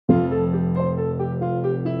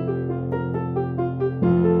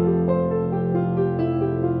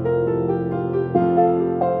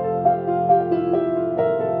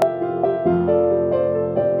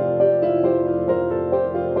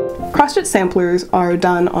Cross-stitch samplers are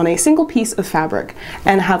done on a single piece of fabric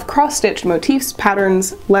and have cross-stitched motifs,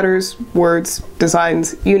 patterns, letters, words,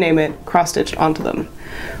 designs, you name it, cross-stitched onto them.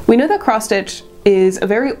 We know that cross-stitch is a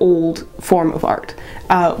very old form of art.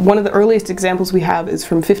 One of the earliest examples we have is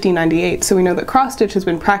from 1598, so we know that cross-stitch has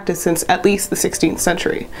been practiced since at least the 16th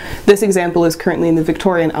century. This example is currently in the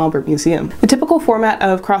Victoria and Albert Museum. The typical format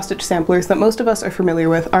of cross-stitch samplers that most of us are familiar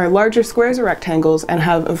with are larger squares or rectangles and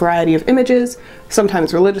have a variety of images,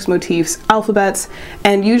 sometimes religious motifs, alphabets,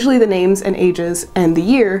 and usually the names and ages and the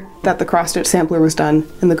year that the cross-stitch sampler was done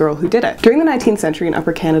and the girl who did it. During the 19th century in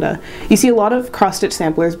Upper Canada, you see a lot of cross-stitch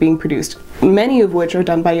samplers being produced, many of which are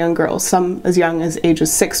done by young girls, some as young as ages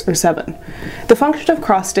 6 or 7. The function of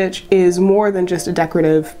cross-stitch is more than just a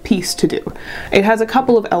decorative piece to do. It has a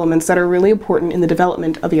couple of elements that are really important in the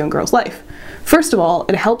development of a young girl's life. First of all,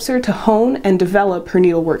 it helps her to hone and develop her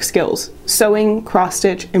needlework skills. Sewing,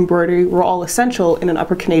 cross-stitch, embroidery were all essential in an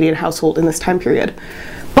Upper Canadian household in this time period.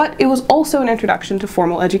 But it was also an introduction to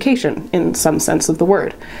formal education, in some sense of the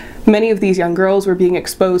word. Many of these young girls were being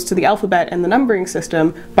exposed to the alphabet and the numbering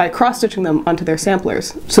system by cross-stitching them onto their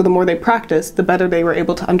samplers, so the more they practiced, the better they were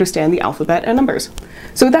able to understand the alphabet and numbers.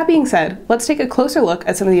 So with that being said, let's take a closer look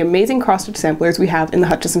at some of the amazing cross-stitch samplers we have in the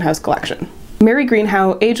Hutchison House collection. Mary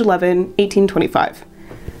Greenhow, age 11, 1825.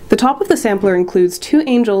 The top of the sampler includes 2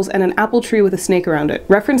 angels and an apple tree with a snake around it,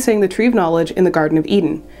 referencing the Tree of Knowledge in the Garden of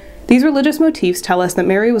Eden. These religious motifs tell us that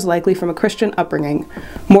Mary was likely from a Christian upbringing.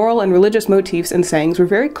 Moral and religious motifs and sayings were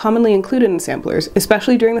very commonly included in samplers,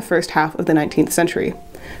 especially during the first half of the 19th century.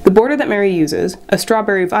 The border that Mary uses, a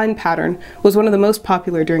strawberry vine pattern, was one of the most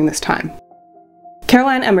popular during this time.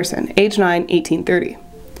 Caroline Emerson, age 9, 1830.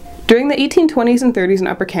 During the 1820s and 30s in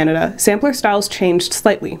Upper Canada, sampler styles changed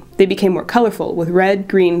slightly. They became more colorful, with red,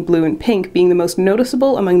 green, blue, and pink being the most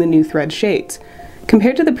noticeable among the new thread shades.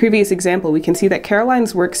 Compared to the previous example, we can see that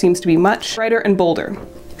Caroline's work seems to be much brighter and bolder.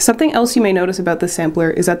 Something else you may notice about this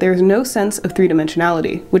sampler is that there is no sense of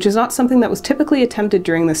three-dimensionality, which is not something that was typically attempted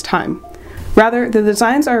during this time. Rather, the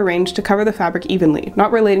designs are arranged to cover the fabric evenly,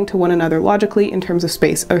 not relating to one another logically in terms of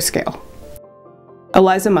space or scale.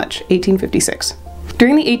 Eliza Much, 1856.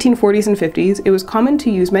 During the 1840s and 50s, it was common to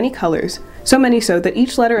use many colors, so many so that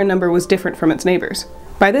each letter and number was different from its neighbors.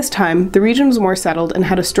 By this time, the region was more settled and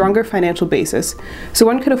had a stronger financial basis, so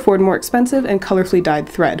one could afford more expensive and colorfully dyed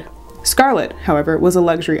thread. Scarlet, however, was a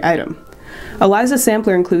luxury item. Eliza's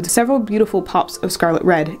sampler includes several beautiful pops of scarlet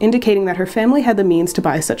red, indicating that her family had the means to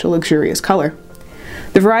buy such a luxurious color.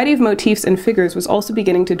 The variety of motifs and figures was also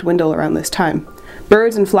beginning to dwindle around this time.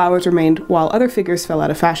 Birds and flowers remained, while other figures fell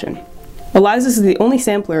out of fashion. Eliza's is the only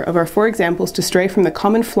sampler of our 4 examples to stray from the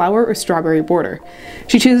common flower or strawberry border.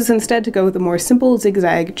 She chooses instead to go with a more simple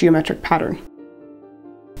zigzag geometric pattern.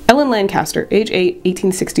 Ellen Lancaster, age 8,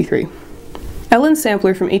 1863. Ellen's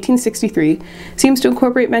sampler from 1863 seems to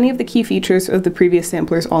incorporate many of the key features of the previous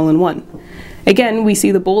samplers all in one. Again, we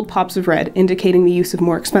see the bold pops of red, indicating the use of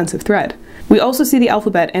more expensive thread. We also see the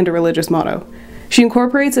alphabet and a religious motto. She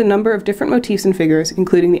incorporates a number of different motifs and figures,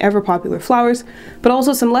 including the ever-popular flowers, but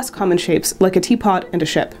also some less common shapes like a teapot and a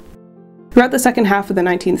ship. Throughout the second half of the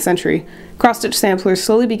 19th century, cross-stitch samplers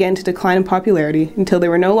slowly began to decline in popularity until they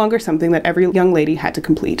were no longer something that every young lady had to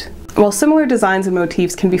complete. While similar designs and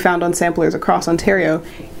motifs can be found on samplers across Ontario,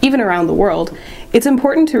 even around the world, it's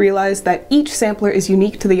important to realize that each sampler is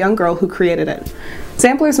unique to the young girl who created it.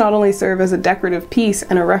 Samplers not only serve as a decorative piece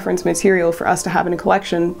and a reference material for us to have in a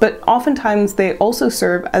collection, but oftentimes they also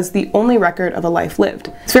serve as the only record of a life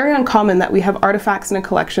lived. It's very uncommon that we have artifacts in a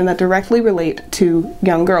collection that directly relate to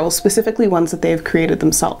young girls, specifically ones that they have created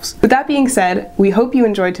themselves. With that being said, we hope you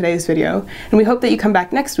enjoyed today's video, and we hope that you come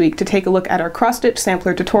back next week to take a look at our cross-stitch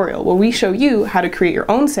sampler tutorial, where we show you how to create your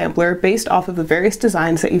own sampler based off of the various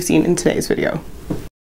designs that you've seen in today's video.